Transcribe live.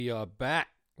We are back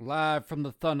live from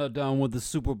the Thunderdome with the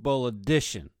Super Bowl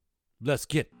edition. Let's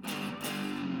get it.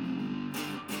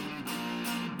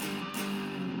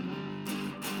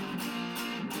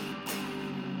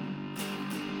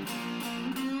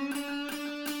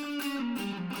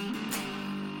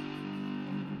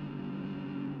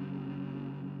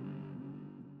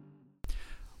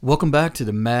 Welcome back to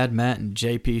the Mad Matt and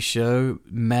JP show.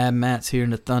 Mad Matt's here in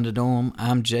the Thunderdome.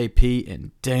 I'm JP, and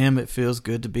damn, it feels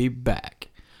good to be back.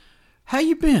 How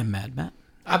you been, Mad Matt?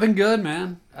 I've been good,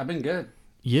 man. I've been good.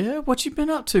 Yeah, what you been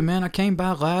up to, man? I came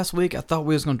by last week. I thought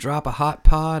we was going to drop a hot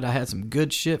pod. I had some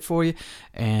good shit for you.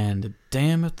 And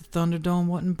damn if the Thunderdome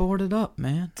wasn't boarded up,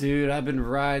 man. Dude, I've been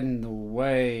riding the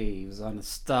waves on the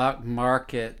stock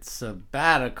market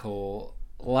sabbatical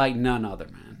like none other,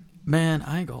 man. Man,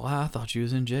 I ain't gonna lie, I thought you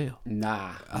was in jail.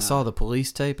 Nah. I saw the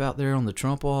police tape out there on the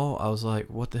Trump wall. I was like,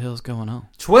 what the hell's going on?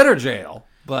 Twitter jail.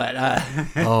 But,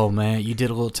 oh, man, you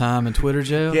did a little time in Twitter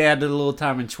jail? Yeah, I did a little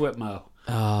time in Twitmo.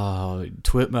 Oh,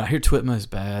 Twitmo. I hear Twitmo's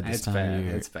bad this time of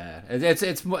year. It's bad.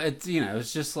 It's you know,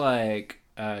 it's just like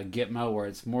Gitmo, where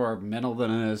it's more mental than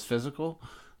it is physical.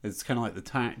 It's kind of like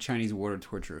the Chinese water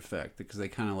torture effect, because they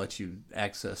kind of let you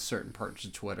access certain parts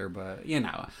of Twitter. But, you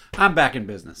know, I'm back in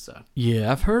business, so.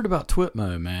 Yeah, I've heard about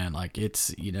Twitmo, man. Like,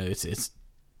 it's, you know, it's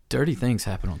dirty things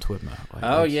happen on Twitmo.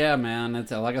 Like, yeah, man. It's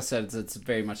like I said, it's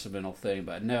very much a mental thing.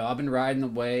 But, no, I've been riding the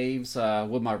waves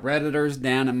with my Redditors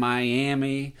down in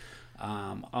Miami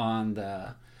on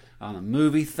the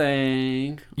movie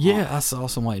thing. Yeah, I saw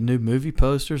some like new movie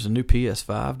posters, a new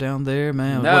PS5 down there,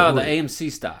 man. No, the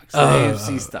AMC stocks.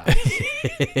 AMC stocks.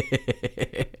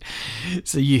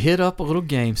 So you hit up a little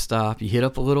GameStop, you hit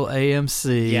up a little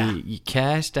AMC, yeah. You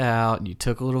cashed out, and you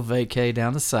took a little vacay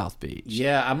down to South Beach.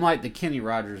 Yeah, I'm like the Kenny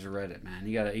Rogers of Reddit, man.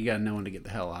 You gotta know when to get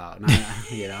the hell out. And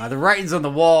you know, the writing's on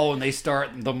the wall when they start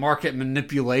the market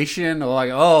manipulation. Like,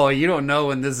 oh, you don't know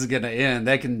when this is gonna end.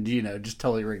 They can, you know, just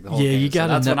totally rig the whole game. You gotta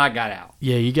so that's know, when I got out.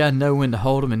 Yeah, you gotta know when to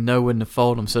hold them and know when to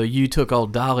fold them. So you took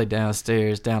old Dolly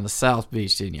downstairs down to South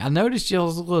Beach, didn't you? I noticed you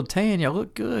was a little tan. You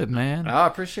look good, man. Oh, I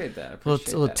appreciate that.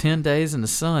 Little 10 days in the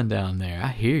sun down there. I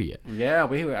hear you. Yeah,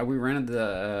 we rented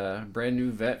the brand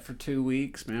new vet for 2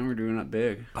 weeks, man. We're doing it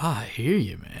big. Oh, I hear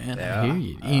you, man. Yeah. I hear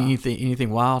you. Anything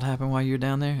wild happened while you were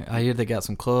down there? I hear they got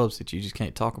some clubs that you just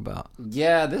can't talk about.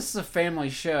 Yeah, this is a family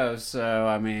show, so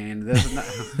I mean, this is not...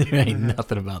 there ain't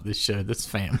nothing about this show. This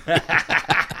family.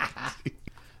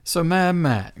 So, Mad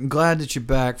Matt, I'm glad that you're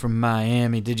back from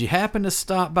Miami. Did you happen to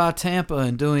stop by Tampa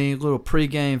and do any little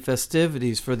pregame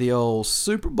festivities for the old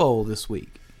Super Bowl this week?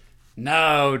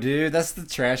 No, dude, that's the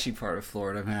trashy part of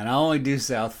Florida, man. I only do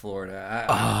South Florida.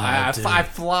 I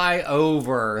fly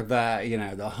over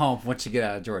the hump once you get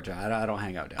out of Georgia. I don't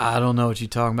hang out down there. I don't know what you're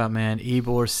talking about, man.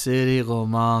 Ybor City, Little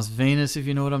Mom's Venus, if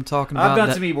you know what I'm talking about. I've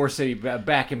done some Ybor City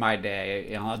back in my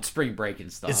day, on spring break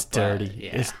and stuff. It's dirty.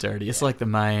 Yeah. It's dirty. It's like the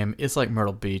Miami. It's like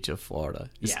Myrtle Beach of Florida.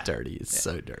 It's dirty. It's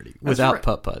so dirty. Without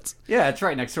putt-putts. Yeah, it's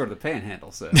right next door to the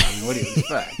Panhandle, so I mean, what do you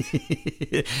expect?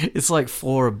 It's like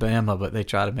Floribama, but they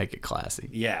try to make it classy.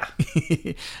 Yeah.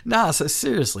 Nah, so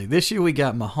seriously, this year we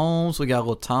got Mahomes, we got a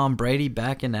little Tom Brady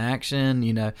back in action,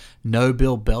 you know, no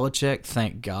Bill Belichick,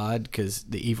 thank God, because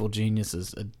the evil genius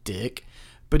is a dick.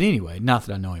 But anyway, not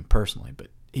that I know him personally, but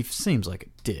he seems like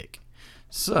a dick.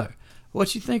 So,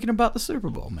 what you thinking about the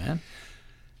Super Bowl, man?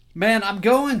 Man, I'm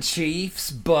going Chiefs,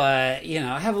 but, you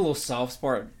know, I have a little soft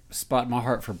spot in my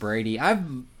heart for Brady.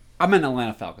 I'm an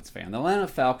Atlanta Falcons fan. The Atlanta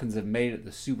Falcons have made it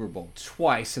the Super Bowl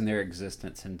twice in their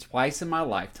existence, and twice in my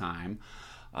lifetime.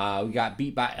 We got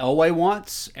beat by Elway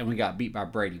once, and we got beat by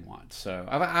Brady once. So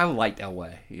I liked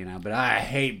Elway, you know, but I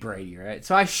hate Brady, right?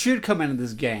 So I should come into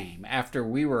this game after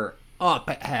we were up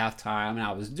at halftime, and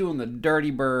I was doing the dirty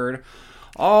bird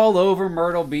all over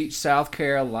Myrtle Beach, South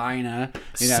Carolina.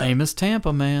 You know, same as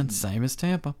Tampa, man. Same as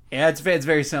Tampa. Yeah, it's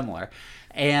very similar.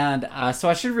 And so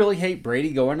I should really hate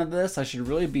Brady going into this. I should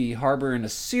really be harboring a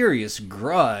serious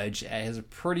grudge at his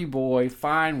pretty boy,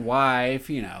 fine wife,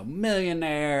 you know,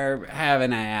 millionaire, have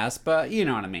an ass, but you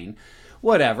know what I mean.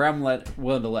 Whatever. I'm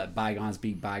willing to let bygones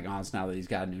be bygones now that he's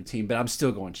got a new team, but I'm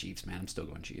still going Chiefs, man. I'm still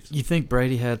going Chiefs. You think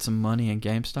Brady had some money in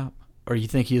GameStop? Or you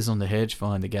think he was on the hedge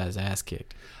fund that got his ass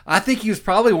kicked? I think he was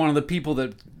probably one of the people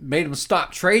that made him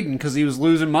stop trading because he was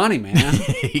losing money, man.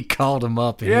 He called him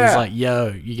up and he was like, yo,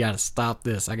 you got to stop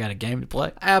this. I got a game to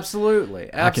play.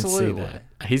 Absolutely. I can see that.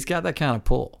 He's got that kind of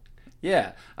pull.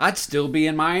 Yeah, I'd still be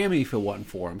in Miami if it wasn't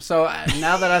for him. So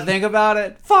now that I think about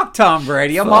it, fuck Tom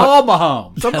Brady. I'm all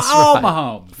Mahomes.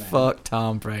 Mahomes, man. Fuck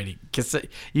Tom Brady.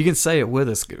 You can say it with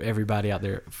us, everybody out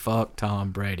there. Fuck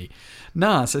Tom Brady.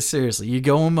 Nah, so seriously, you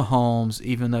go on Mahomes,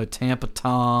 even though Tampa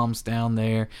Tom's down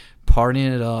there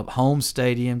partying it up, home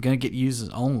stadium, going to get used his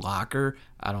own locker.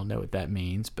 I don't know what that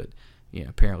means, but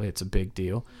apparently it's a big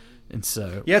deal. And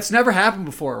so, yeah, it's never happened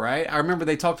before, right? I remember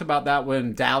they talked about that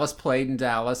when Dallas played in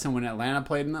Dallas and when Atlanta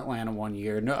played in Atlanta one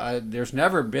year. No, there's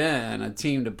never been a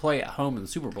team to play at home in the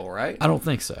Super Bowl, right? I don't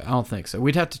think so.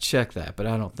 We'd have to check that, but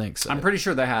I don't think so. I'm pretty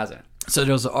sure there hasn't. So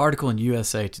there was an article in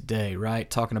USA Today, right,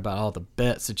 talking about all the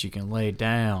bets that you can lay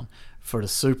down for the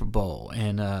Super Bowl.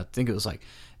 And I think it was like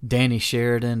Danny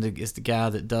Sheridan is the guy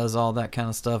that does all that kind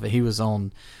of stuff. He was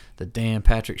on the Dan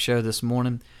Patrick Show this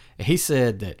morning. And he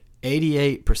said that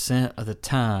 88% of the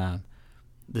time,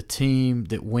 the team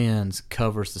that wins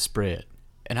covers the spread.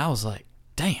 And I was like,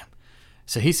 damn.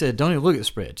 So he said, don't even look at the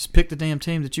spread. Just pick the damn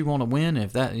team that you want to win.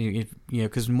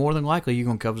 Because more than likely you're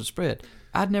going to cover the spread.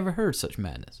 I'd never heard such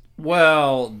madness.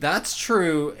 Well, that's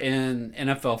true in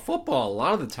NFL football a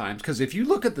lot of the times, because if you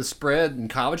look at the spread in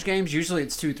college games, usually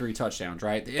it's 2-3 touchdowns,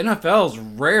 right? The NFL is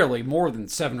rarely more than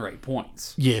 7 or 8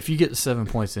 points. Yeah, if you get 7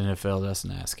 points in the NFL, that's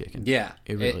an ass kicking. Yeah,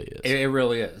 it really is. It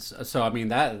really is. So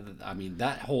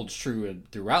that holds true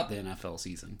throughout the NFL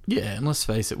season. Yeah, and let's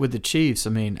face it, with the Chiefs,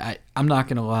 I'm not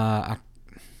gonna lie.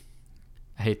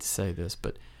 I hate to say this,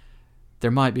 but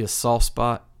there might be a soft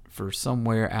spot for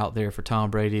somewhere out there for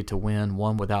Tom Brady to win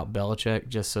one without Belichick,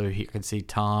 just so he can see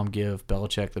Tom give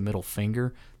Belichick the middle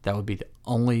finger. That would be the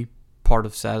only part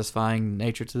of satisfying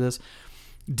nature to this.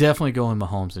 Definitely going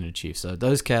Mahomes and the Chiefs. So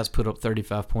those cats put up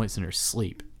 35 points in their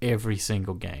sleep every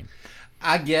single game.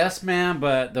 I guess, man,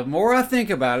 but the more I think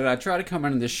about it, I try to come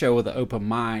into this show with an open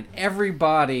mind.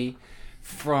 Everybody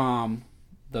from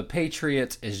the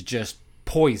Patriots is just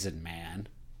poisoned, man.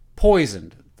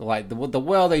 Poisoned. Like the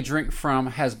well they drink from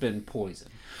has been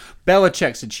poisoned.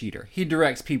 Belichick's a cheater. He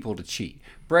directs people to cheat.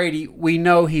 Brady, we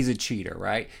know he's a cheater,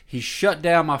 right? He shut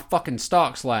down my fucking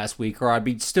stocks last week, or I'd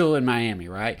be still in Miami,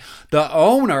 right? The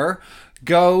owner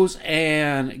goes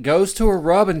to a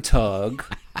rub and tug.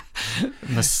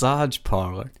 Massage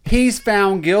parlor. He's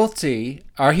found guilty,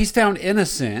 or he's found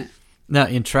innocent. No,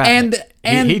 entrapment.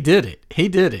 And he did it. He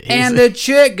did it. And the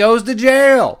chick goes to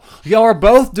jail. Y'all are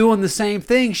both doing the same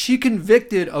thing. She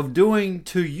convicted of doing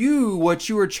to you what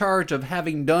you were charged of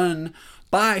having done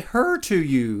by her to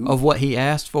you. Of what he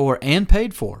asked for and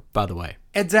paid for, by the way.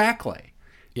 Exactly.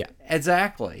 Yeah.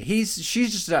 Exactly. She's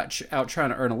just out trying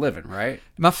to earn a living, right?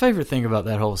 My favorite thing about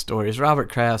that whole story is Robert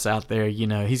Kraft's out there,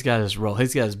 he's got his roll.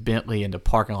 He's got his Bentley in the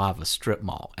parking lot of a strip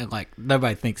mall. And,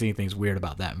 nobody thinks anything's weird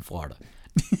about that in Florida.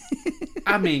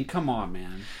 I mean, come on,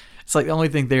 man. It's like the only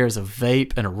thing there is a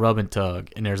vape and a rub and tug,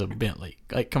 and there's a Bentley.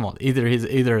 Come on. Either is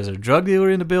a drug dealer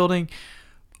in the building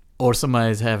or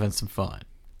somebody's having some fun.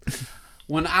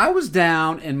 When I was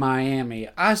down in Miami,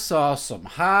 I saw some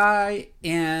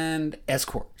high-end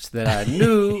escorts that I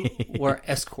knew were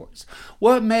escorts.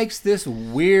 What makes this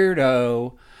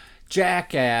weirdo,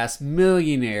 jackass,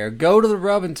 millionaire go to the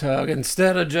rub and tug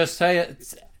instead of just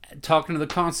talking to the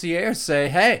concierge, say,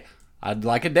 hey, I'd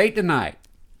like a date tonight,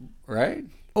 right?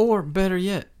 Or better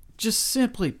yet, just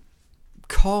simply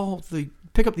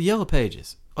pick up the Yellow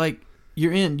Pages.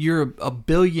 You're a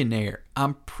billionaire.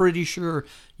 I'm pretty sure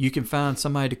you can find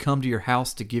somebody to come to your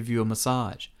house to give you a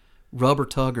massage, rubber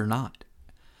tug or not.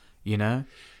 Yeah,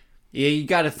 you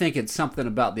got to think it's something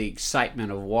about the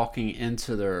excitement of walking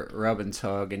into the rub and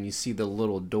tug and you see the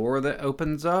little door that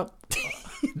opens up.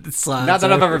 Not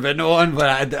that I've ever been to one,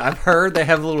 but I've heard they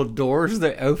have little doors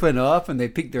that open up and they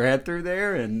peek their head through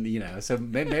there, and so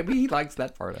maybe he likes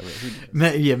that part of it. Who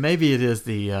knows? Yeah, maybe it is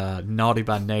the naughty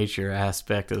by nature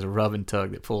aspect of the rub and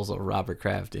tug that pulls a Robert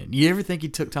Kraft in. You ever think he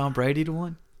took Tom Brady to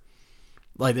one?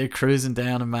 Like they're cruising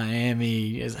down in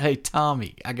Miami. Hey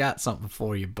Tommy, I got something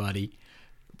for you, buddy.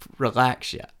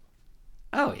 Relax ya.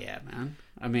 Oh yeah, man.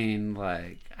 I mean,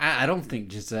 I don't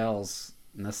think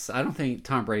I don't think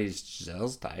Tom Brady's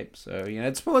Giselle's type. So,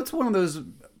 it's one of those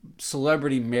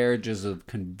celebrity marriages of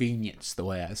convenience, the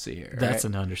way I see it. Right? That's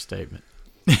an understatement.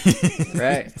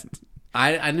 Right.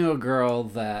 I knew a girl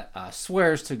that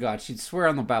swears to God. She'd swear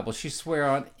on the Bible. She'd swear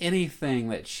on anything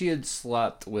that she had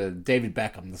slept with David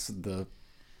Beckham, the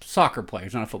soccer player.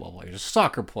 He's not a football player. He's a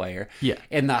soccer player. Yeah.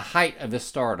 In the height of his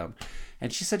stardom.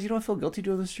 And she said, you don't feel guilty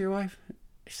doing this to your wife?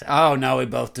 She said, oh, no, we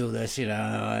both do this,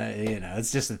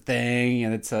 it's just a thing,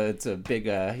 and it's a big,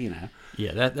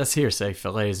 Yeah, that's hearsay,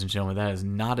 ladies and gentlemen. That is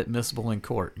not admissible in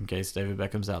court, in case David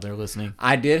Beckham's out there listening.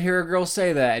 I did hear a girl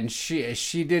say that, and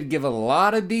she did give a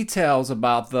lot of details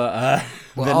about the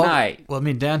night. Well,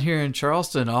 down here in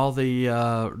Charleston, all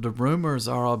the rumors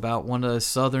are about one of those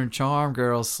Southern Charm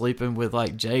girls sleeping with,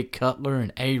 Jay Cutler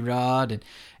and A-Rod and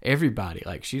everybody.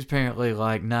 She's apparently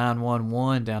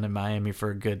 911 down in Miami for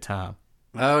a good time.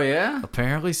 Oh, yeah?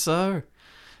 Apparently so.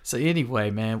 So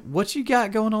anyway, man, what you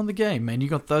got going on the game, man? You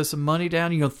gonna throw some money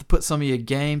down? You gonna put some of your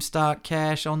game stock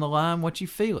cash on the line? What you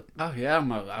feeling? Oh yeah,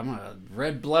 I'm a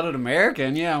red-blooded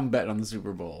American. Yeah, I'm betting on the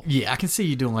Super Bowl. Yeah, I can see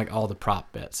you doing like all the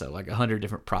prop bets, so like 100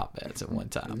 different prop bets at one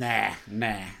time.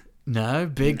 Nah. No,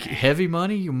 big heavy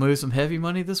money. You move some heavy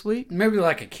money this week? Maybe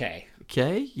like a K.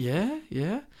 Okay, yeah.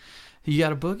 You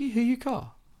got a bookie? Who you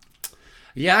call?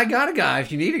 Yeah, I got a guy.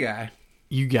 If you need a guy,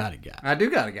 You got a guy. I do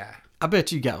got a guy. I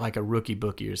bet you got like a rookie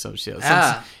bookie or some shit.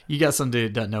 You got some dude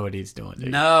that doesn't know what he's doing,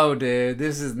 dude. No, dude,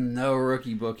 this is no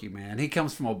rookie bookie, man. He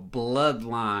comes from a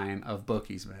bloodline of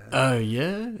bookies, man. Oh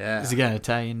yeah. Yeah. Has he got an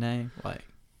Italian name? Like,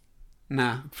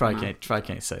 Nah, probably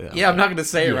can't say that. Yeah, I'm not going to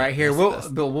say it right here. that's-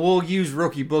 But we'll use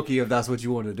rookie bookie if that's what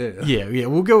you want to do. Yeah.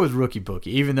 We'll go with rookie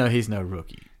bookie, even though he's no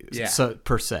rookie. Yeah. So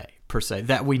per se,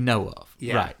 that we know of.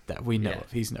 Yeah. Right. That we know of.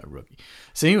 He's no rookie.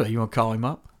 So anyway, you want to call him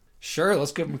up? Sure,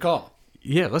 let's give him a call.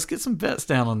 Yeah. Let's get some bets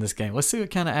down on this game. Let's see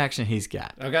what kind of action he's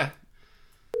got. Okay.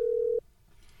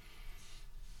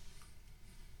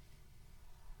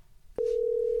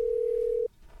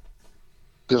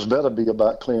 This better be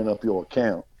about clearing up your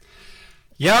account.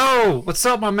 Yo, what's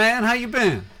up, my man? How you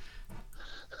been?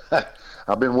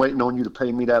 I've been waiting on you to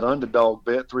pay me that underdog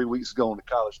bet 3 weeks ago in the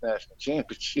college national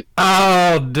championship.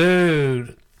 Oh,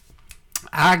 dude.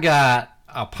 I got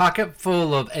a pocket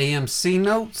full of AMC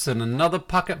notes and another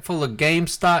pocket full of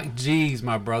GameStop G's,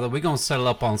 my brother. We're going to settle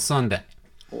up on Sunday.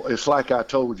 Well, it's like I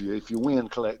told you. If you win,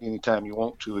 collect anytime you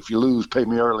want to. If you lose, pay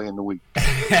me early in the week.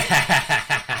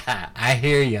 I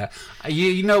hear ya.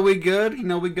 You know we good. You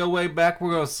know we go way back.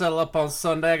 We're going to settle up on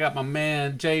Sunday. I got my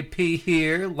man JP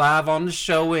here live on the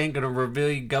show. We ain't going to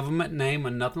reveal your government name or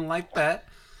nothing like that.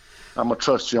 I'm going to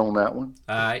trust you on that one.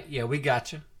 All right. Yeah, we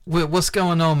got you. What's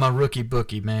going on, my rookie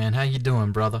bookie, man? How you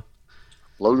doing, brother?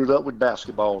 Loaded up with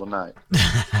basketball tonight.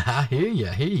 I hear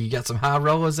you. You got some high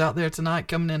rollers out there tonight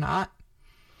coming in hot?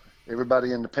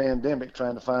 Everybody in the pandemic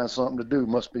trying to find something to do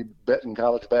must be betting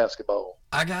college basketball.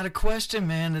 I got a question,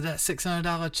 man. Did that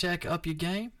 $600 check up your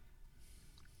game?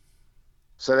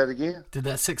 Say that again? Did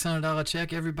that $600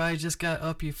 check, everybody just got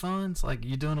up your funds? Like,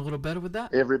 you doing a little better with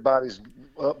that? Everybody's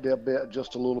up their bet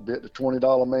just a little bit. The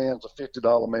 $20 man's a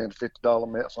 $50 man, the $50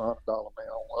 man's a $100 man.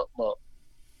 On up 'em up.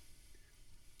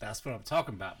 That's what I'm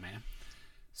talking about, man.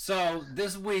 So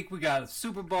this week we got a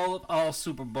Super Bowl of all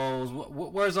Super Bowls.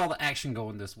 Where's all the action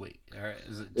going this week?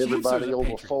 Is it Chiefs Everybody or is it over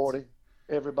Patriots? 40.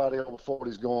 Everybody over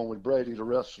 40 is going with Brady. The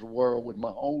rest of the world with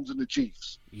Mahomes and the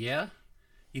Chiefs. Yeah?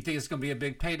 You think it's going to be a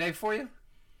big payday for you?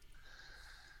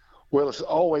 Well, it's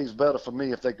always better for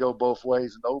me if they go both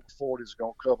ways, and the over 40s are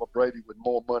going to cover Brady with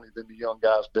more money than the young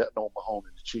guys betting on Mahomes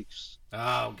and the Chiefs.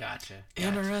 Oh, gotcha.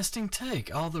 Interesting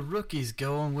take. All the rookies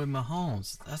going with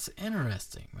Mahomes. That's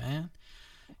interesting, man.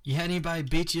 You had anybody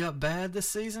beat you up bad this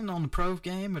season on the pro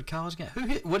game or college game?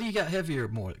 What do you got heavier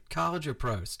more, college or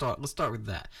pro? Let's start with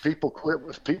that.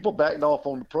 People backed off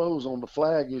on the pros on the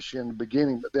flag issue in the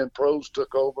beginning, but then pros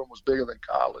took over and was bigger than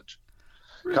college.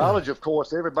 Really? College, of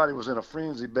course, everybody was in a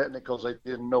frenzy betting it because they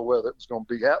didn't know whether it was going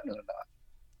to be happening or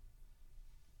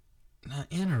not. Now,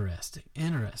 interesting.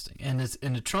 And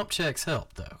the Trump checks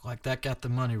helped though. Like that got the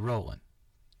money rolling.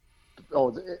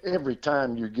 Oh, every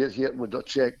time you get hit with a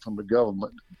check from the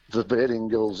government, the betting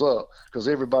goes up because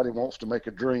everybody wants to make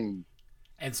a dream.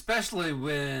 And especially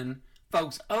when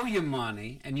folks owe you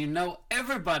money and you know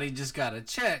everybody just got a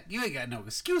check, you ain't got no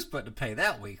excuse but to pay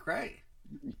that week, right?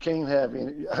 You can't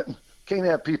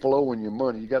have people owing you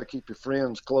money. You got to keep your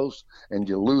friends close and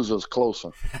your losers closer.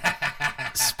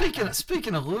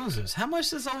 Speaking of losers, how much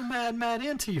does old Matt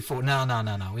into you for? No.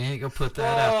 We ain't gonna put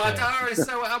that out there. I already said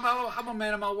I'm a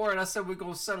man of my word. I said we're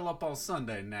gonna settle up on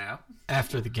Sunday now.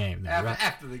 After the game, now, right?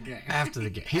 After the game. After the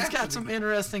game. He's got some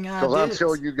interesting ideas. Because I'm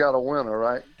sure you got a winner,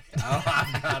 right? Oh,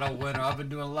 I've got a winner. I've been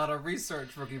doing a lot of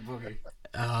research, Rookie Bookie.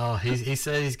 Oh, he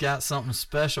said he's got something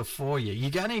special for you. You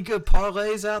got any good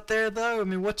parlays out there, though? I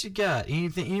mean, what you got?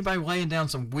 Anybody laying down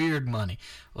some weird money?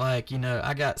 Like,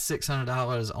 I got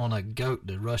 $600 on a goat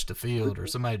to rush the field or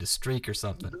somebody to streak or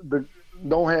something.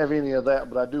 Don't have any of that,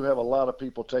 but I do have a lot of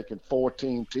people taking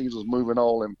 14 teasers, moving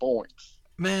all in points.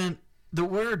 Man, the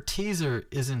word teaser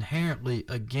is inherently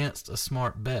against a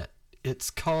smart bet.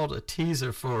 It's called a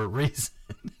teaser for a reason.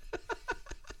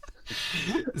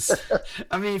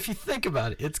 I mean, if you think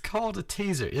about it, it's called a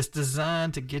teaser. It's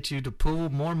designed to get you to pull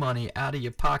more money out of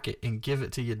your pocket and give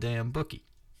it to your damn bookie.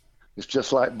 It's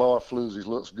just like bar floozies.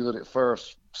 Looks good at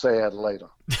first, sad later.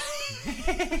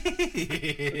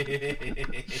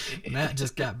 Matt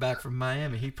just got back from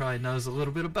Miami. He probably knows a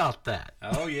little bit about that.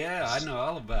 Oh, yeah, I know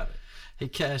all about it. He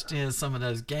cashed in some of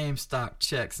those GameStop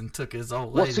checks and took his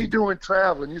old lady. What's he doing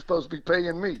traveling? You're supposed to be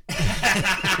paying me.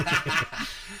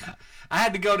 I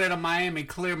had to go down to Miami,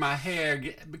 clear my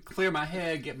head,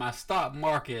 get my stock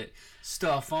market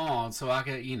stuff on, so I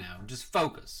could, just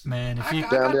focus. Man, if you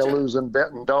Down there losing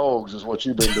betting dogs is what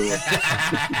you've been doing.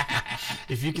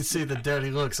 if you could see the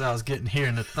dirty looks I was getting here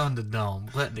in the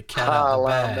Thunderdome, letting the cat out the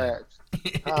bag.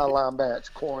 High line bats,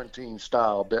 quarantine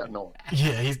style betting on.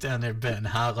 Yeah, he's down there betting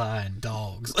highlight and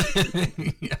dogs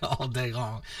all day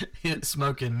long,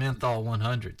 smoking menthol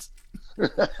 100s.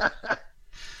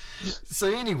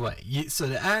 So anyway, so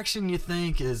the action you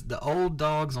think is the old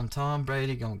dogs on Tom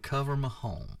Brady gonna cover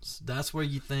Mahomes. That's where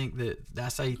you think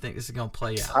that's how you think this is gonna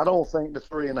play out. I don't think the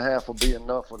 3.5 will be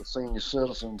enough for the senior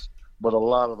citizens, but a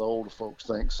lot of the older folks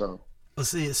think so. Well,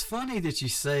 see, it's funny that you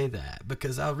say that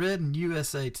because I read in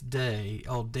USA Today,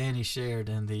 old Danny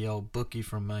Sheridan, the old bookie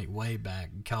from way back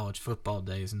in college football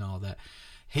days and all that,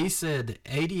 he said that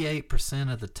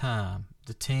 88% of the time,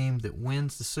 the team that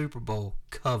wins the Super Bowl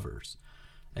covers.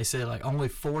 They said like only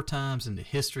 4 times in the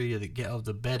history of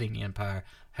the betting empire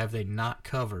have they not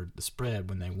covered the spread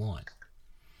when they won.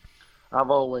 I've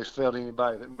always felt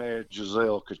anybody that married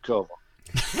Giselle could cover.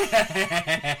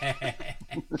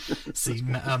 See,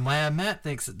 Matt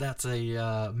thinks that's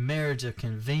a marriage of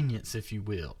convenience, if you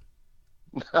will.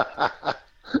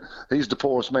 He's the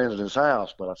poorest man in his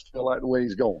house, but I still like the way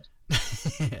he's going.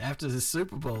 After the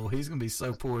Super Bowl, he's gonna be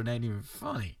so poor it ain't even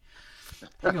funny.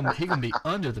 He gonna be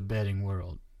under the betting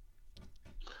world.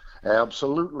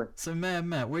 Absolutely. So,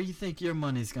 Matt, where you think your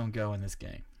money's gonna go in this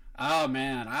game? Oh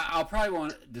man, I'll probably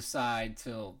won't decide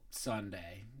till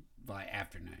Sunday, like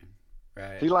afternoon.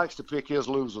 Right. He likes to pick his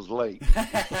losers late.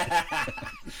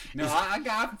 No,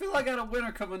 I feel like I got a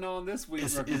winner coming on this week.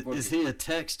 Is he a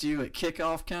text you at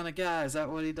kickoff kind of guy? Is that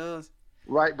what he does?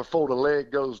 Right before the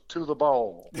leg goes to the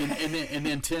ball. And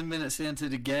then 10 minutes into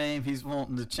the game, he's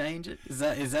wanting to change it? Is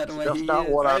that the way That's he not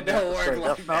is? what I meant to say.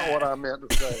 That's not what I meant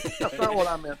to say. That's not what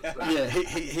I meant to say. Yeah,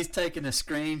 he's taking a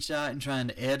screenshot and trying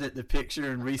to edit the picture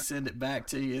and resend it back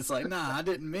to you. It's like, nah, I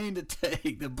didn't mean to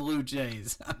take the Blue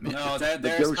Jays. There's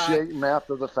negotiating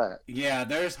after the fact. Yeah,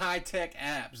 there's high-tech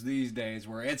apps these days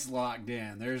where it's locked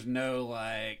in. There's no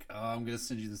like, oh, I'm going to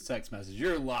send you this text message.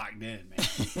 You're locked in, man.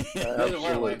 Don't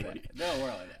work like that. Don't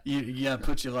work like that. You got to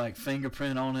put your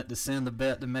fingerprint on it to send the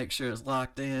bet to make sure it's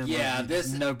locked in. Yeah,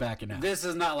 no backing out. This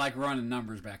is not like running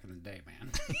numbers back in the day,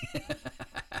 man.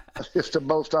 It's the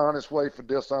most honest way for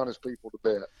dishonest people to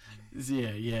bet.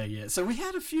 Yeah. So we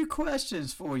had a few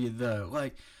questions for you though.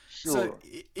 Sure. So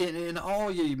in all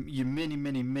your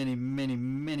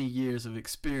many years of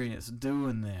experience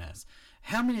doing this,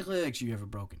 how many legs you ever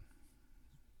broken?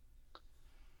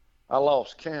 I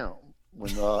lost count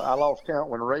when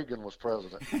Reagan was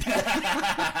president.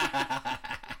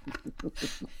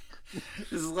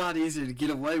 It's a lot easier to get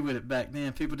away with it back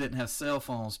then. People didn't have cell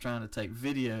phones trying to take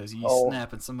videos of you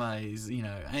snapping somebody's,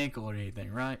 ankle or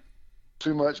anything, right?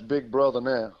 Too much Big Brother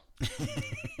now.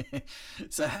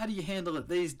 So how do you handle it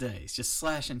these days? Just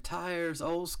slashing tires,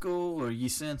 old school, or you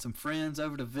send some friends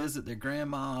over to visit their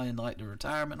grandma in the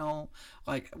retirement home?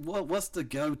 What's the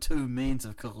go-to means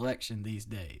of collection these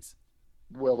days?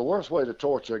 Well, the worst way to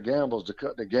torture a gambler is to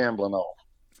cut the gambling off.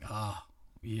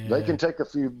 Yeah. They can take a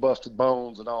few busted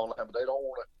bones and all that, but they don't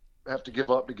want to have to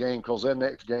give up the game because their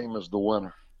next game is the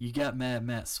winner. You got Mad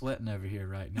Matt sweating over here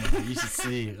right now. You should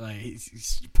see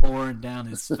he's pouring down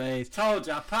his face. Told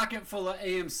you, a pocket full of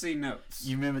AMC notes.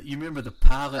 You remember the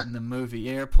pilot in the movie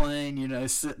Airplane?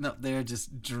 Sitting up there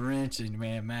just drenching,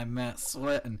 man. Mad Matt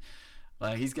sweating.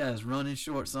 He's got his running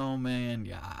shorts on, man.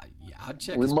 Yeah, I'd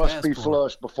check his passport. We must be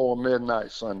flushed before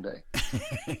midnight Sunday.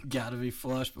 Got to be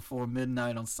flushed before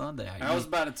midnight on Sunday. I was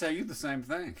about to tell you the same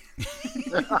thing.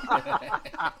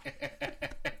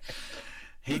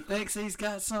 He thinks he's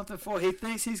got something for. He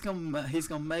thinks he's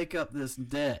gonna make up this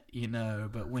debt,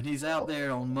 But when he's out there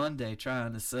on Monday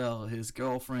trying to sell his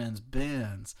girlfriend's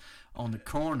Benz on the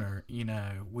corner,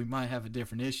 we might have a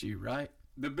different issue, right?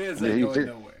 The Benz ain't going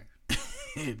nowhere.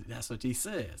 That's what he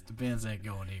says. The Benz ain't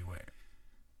going anywhere.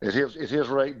 At his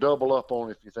rate, double up on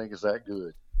it if you think it's that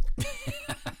good.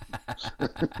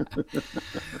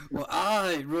 Well, all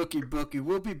right, Rookie Bookie.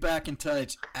 We'll be back in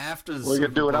touch after the Well, you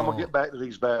Super do it. Bowl. I'm going to get back to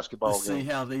these basketball games. See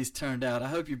how these turned out. I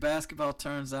hope your basketball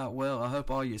turns out well. I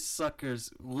hope all you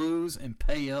suckers lose and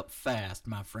pay up fast,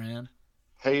 my friend.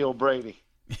 Hail Brady.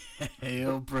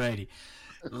 Hail Brady.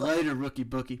 Later, Rookie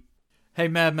Bookie. Hey,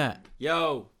 Mad Matt.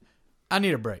 Yo. I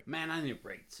need a break. Man, I need a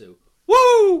break too.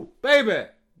 Woo! Baby!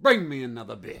 Bring me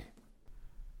another beer.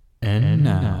 And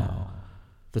now,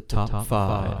 the top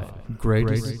 5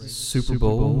 greatest Super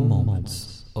Bowl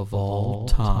moments of all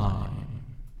time.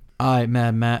 All right,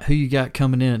 Mad Matt, who you got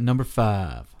coming in at number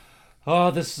 5?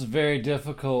 Oh, this is a very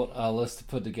difficult list to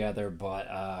put together,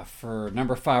 but for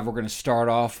number 5, we're going to start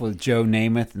off with Joe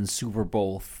Namath in Super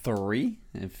Bowl III.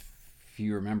 If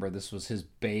you remember, this was his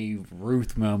Babe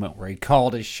Ruth moment where he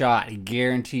called his shot, he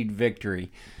guaranteed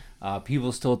victory.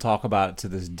 People still talk about it to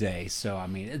this day. So, I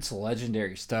mean, it's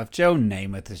legendary stuff. Joe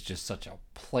Namath is just such a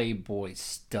playboy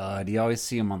stud. You always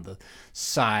see him on the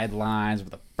sidelines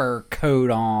with a fur coat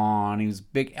on. He was a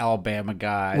big Alabama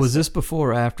guy. Was this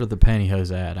before or after the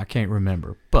pantyhose ad? I can't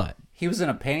remember, but He was in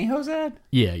a pantyhose ad?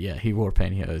 yeah, he wore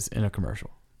pantyhose in a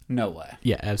commercial. No way.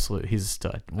 Yeah, absolutely. He's a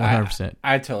stud. 100%.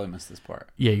 I totally missed this part.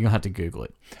 Yeah, you're going to have to Google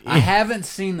it. I haven't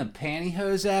seen the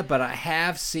pantyhose ad, but I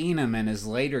have seen him in his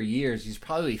later years. He's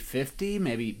probably 50,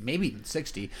 maybe even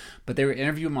 60. But they were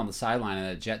interviewing him on the sideline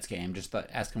at a Jets game, just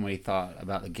asking what he thought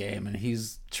about the game. And he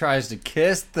tries to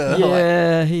kiss the...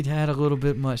 Yeah, he'd had a little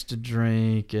bit much to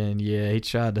drink, and yeah, he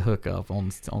tried to hook up on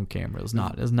camera. It was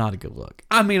not a good look.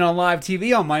 I mean, on live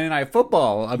TV on Monday Night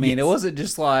Football. I mean, Yes. It wasn't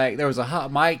just like there was a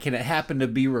hot mic and it happened to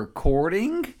be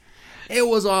recording. It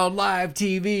was on live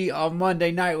TV on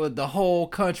Monday night with the whole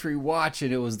country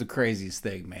watching. It was the craziest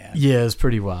thing, man. Yeah, it was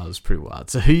pretty wild.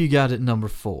 So who you got at number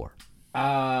 4?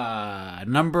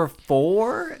 Number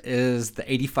 4 is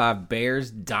the 85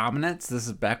 Bears dominance. This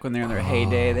is back when they were in their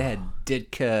heyday. They had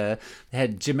Ditka, they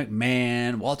had Jim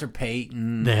McMahon, Walter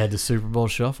Payton. They had the Super Bowl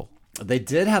shuffle. They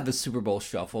did have the Super Bowl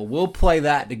shuffle. We'll play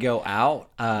that to go out.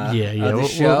 Yeah. Of the We'll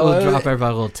show. drop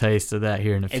everybody a little taste of that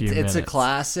here in a few minutes. It's a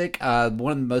classic.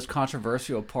 One of the most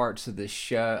controversial parts of the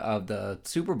show of the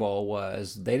Super Bowl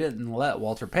was they didn't let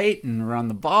Walter Payton run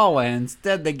the ball, and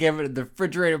instead they gave it to the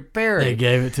Refrigerator Perry. They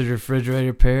gave it to the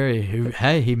Refrigerator Perry, who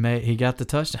he got the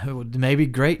touchdown. Maybe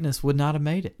greatness would not have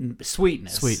made it.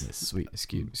 Sweetness.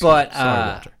 Excuse. But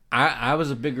Sorry, Walter. I was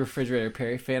a big Refrigerator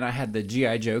Perry fan. I had the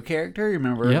G.I. Joe character. You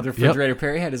remember Yep, the Refrigerator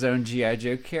Perry had his own G.I.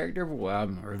 Joe character? Well,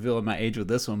 I'm revealing my age with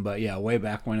this one, but yeah, way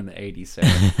back when in the 80s. So,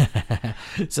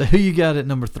 So who you got at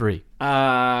number 3?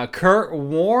 Kurt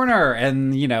Warner.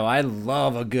 And, I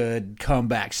love a good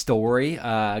comeback story.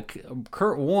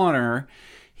 Kurt Warner,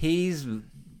 his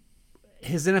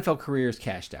NFL career is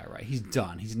cashed out, right? He's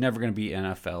done. He's never going to be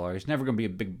NFL, or he's never going to be a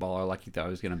big baller like he thought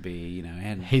he was going to be,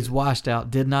 and He's washed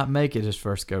out. Did not make it his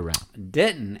first go round.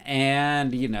 didn't.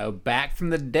 And, back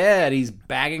from the dead, he's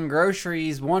bagging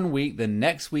groceries one week. The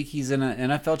next week, he's in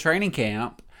an NFL training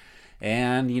camp.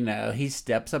 And, he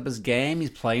steps up his game.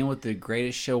 He's playing with the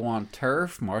greatest show on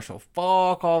turf, Marshall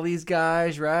Faulk, all these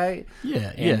guys, right?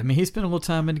 Yeah. I mean, he spent a little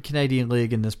time in the Canadian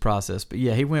League in this process, but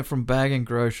yeah, he went from bagging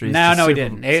groceries. No, to he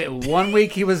Super- didn't. One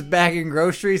week he was bagging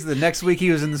groceries. The next week he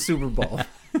was in the Super Bowl.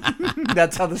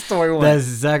 That's how the story went. That's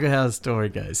exactly how the story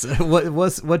goes. So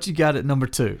what you got at number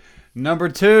 2? Number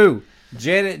 2,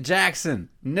 Janet Jackson,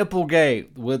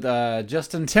 Nipplegate with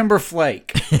Justin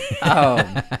Timberlake.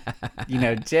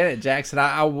 Janet Jackson,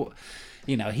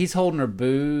 he's holding her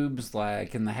boobs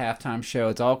like in the halftime show.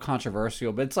 It's all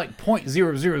controversial, but it's like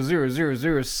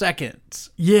 0.00000 seconds.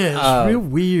 Yeah, it's real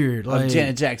weird. Of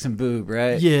Janet Jackson boob,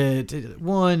 right? Yeah,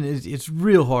 one, it's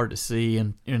real hard to see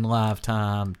in live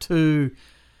time. 2,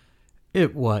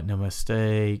 it wasn't a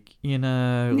mistake,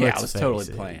 Yeah, let's it was face totally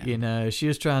it. planned. She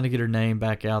was trying to get her name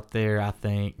back out there, I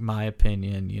think, my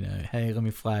opinion, hey, let me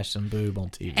flash some boob on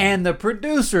TV. And the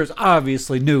producers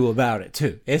obviously knew about it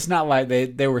too. It's not like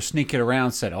they were sneaking around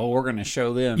and said, "Oh, we're going to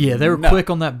show them." Yeah, they were No. quick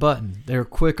on that button. They were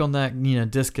quick on that,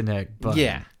 disconnect button.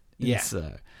 Yeah. And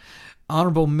so,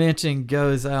 honorable mention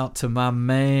goes out to my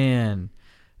man,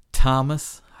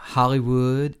 Thomas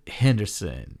Hollywood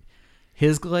Henderson.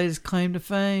 His latest claim to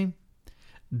fame,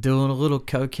 doing a little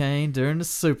cocaine during the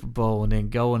Super Bowl and then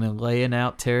going and laying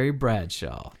out Terry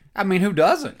Bradshaw. I mean, who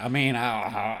doesn't? I mean,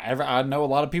 I know a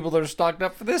lot of people that are stocked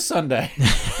up for this Sunday.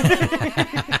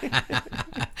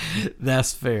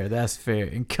 That's fair.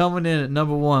 And coming in at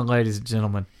number 1, ladies and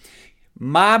gentlemen,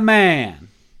 My man,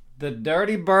 the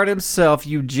dirty bird himself,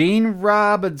 Eugene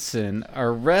Robinson,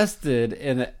 arrested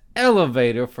in an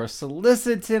elevator for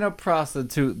soliciting a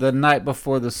prostitute the night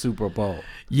before the Super Bowl.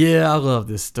 yeah, I love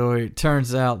this story. It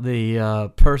turns out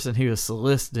the person he was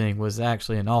soliciting was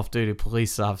actually an off-duty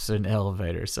police officer in the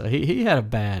elevator, so he had a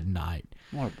bad night.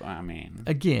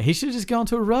 Again, he should have just gone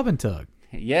to a rub and tug.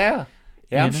 Yeah,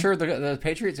 I'm sure the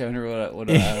Patriots owner would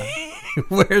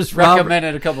Where's Robert?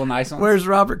 recommended a couple of nice ones. Where's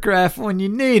Robert Kraft when you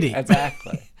need him?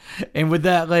 Exactly. And with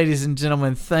that, ladies and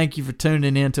gentlemen, thank you for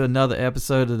tuning in to another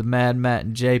episode of the Mad Matt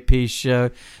and JP Show.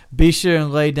 Be sure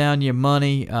and lay down your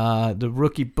money. The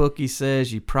Rookie Bookie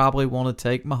says you probably want to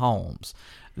take Mahomes.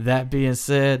 That being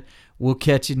said, we'll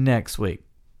catch you next week.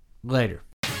 Later.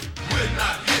 We're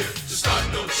not here to start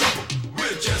no trouble.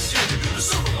 We're just here to do the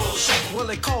Super Bowl. Well,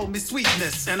 they call me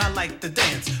Sweetness, and I like to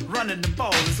dance. Running the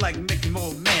ball is like making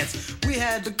more mans. We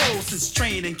had the goal since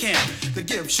training camp to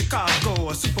give Chicago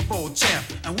a Super Bowl champ.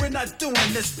 And we're not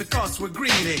doing this because we're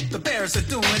greedy. The Bears are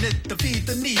doing it to feed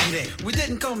the needy. We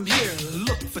didn't come here to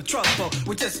look for trouble.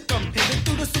 We just come here to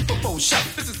do the Super Bowl shot.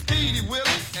 This is Speedy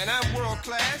Willie, and I'm world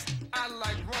class. I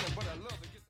like running, but I love